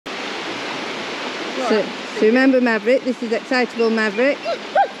So remember Maverick, this is Excitable Maverick.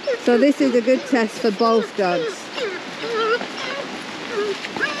 So this is a good test for both dogs.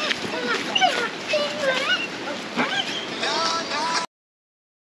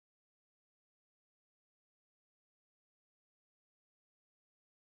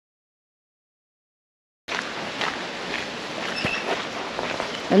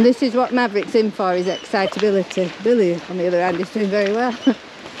 And this is what Maverick's in for, is excitability. Billy, on the other hand, is doing very well.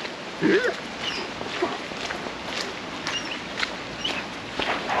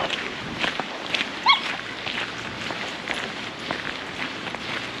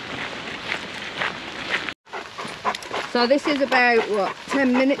 So this is about, what,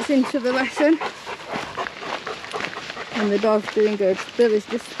 10 minutes into the lesson? And the dog's doing good. Billy's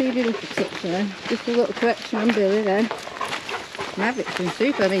just speeding up a touch now. Just a little correction on Billy then. Maverick's been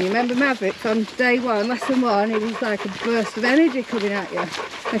super. I mean, you remember Maverick from day one, lesson one, he was like a burst of energy coming at you.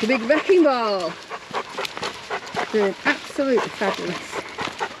 Like a big wrecking ball. Doing absolutely fabulous.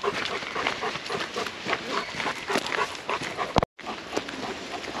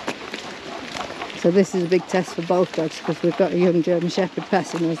 So this is a big test for both dogs because we've got a young German Shepherd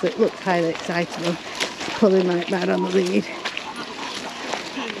passing us that looks highly excitable. Pulling like mad on the lead.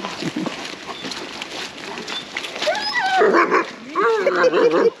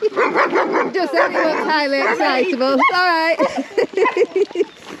 Just said he looks highly excitable. Alright.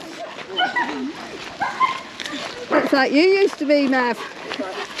 Looks like you used to be, Mav.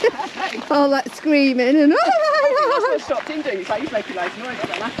 All that screaming and oh. That's what stopped him doing. It's like he's making loads of noise.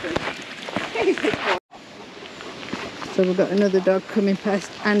 I'm laughing. So we've got another dog coming past,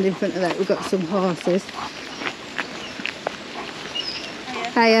 and in front of that we've got some horses.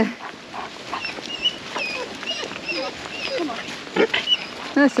 Hiya.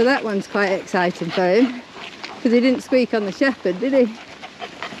 Oh, so that one's quite exciting for him, because he didn't squeak on the shepherd, did he? Yeah,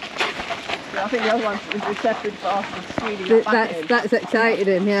 I think the other one was the shepherd fast and squealing back in. That's excited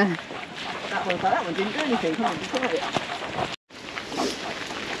him, yeah. That one didn't do anything, come on, be quiet.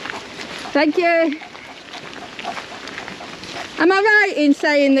 Thank you. Am I right in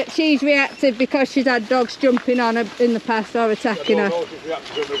saying that she's reactive because she's had dogs jumping on her in the past or attacking her?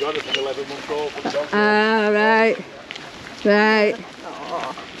 Ah, right. Right.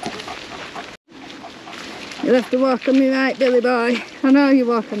 You'll have to walk on me right, Billy boy. I know you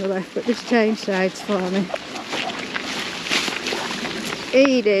walk on the left, but just change sides for me.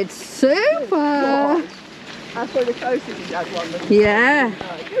 He did super. That's probably the closest he's had one. Yeah.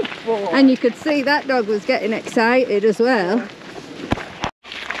 And you could see that dog was getting excited as well.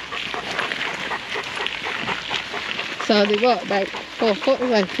 So they walk about 4 foot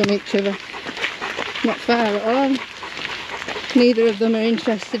away from each other. Not far at all. Neither of them are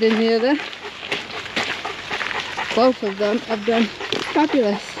interested in the other. Both of them have done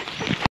fabulous.